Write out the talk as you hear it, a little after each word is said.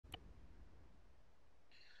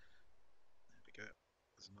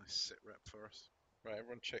nice sit rep for us. Right,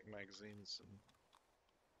 everyone check magazines and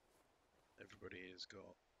everybody has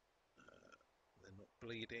got, they're not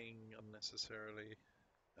bleeding unnecessarily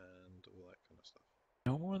and all that kind of stuff.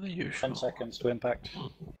 No more than 10 usual. seconds to impact.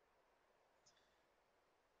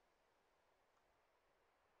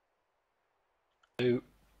 2,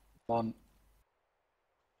 1.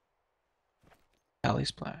 Alley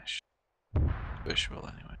splash. Visual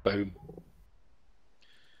anyway. Boom.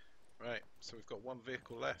 Right, so we've got one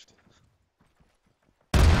vehicle left.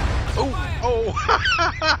 Oh! Oh!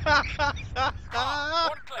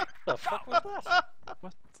 The fuck was that?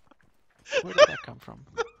 What? Where did that come from?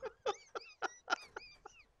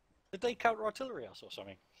 Did they counter artillery us or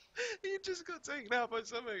something? He just got taken out by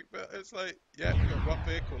something, but it's like, yeah, we've got one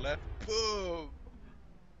vehicle left. Boom!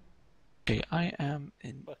 Okay, I am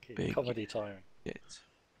in Fucking big comedy timing. shit.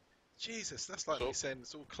 Jesus, that's like me saying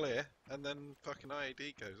it's all clear, and then fucking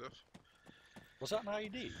IED goes off. Was that an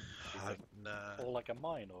IED? do you think? Nah. Or like a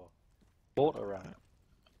mine or water around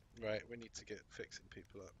it? Right, we need to get fixing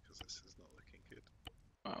people up, because this is not looking good.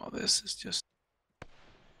 Oh, this is just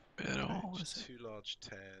at all, Right, is it? 2 large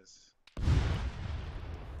tears.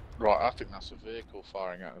 Right, I think that's a vehicle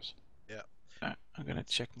firing at us. Yeah. Right, I'm gonna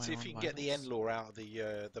check my See own if you can get the vitals. N-law out of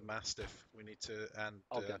the Mastiff. We need to, and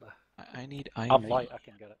I'll get that. I need IV. I'm light, I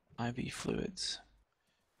can get it. IV fluids.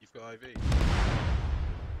 you've got IV.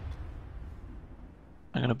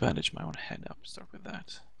 I'm gonna bandage my own head up. Start with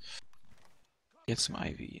that. Get some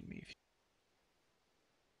IV in me.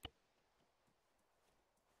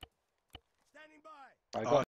 I Oh, got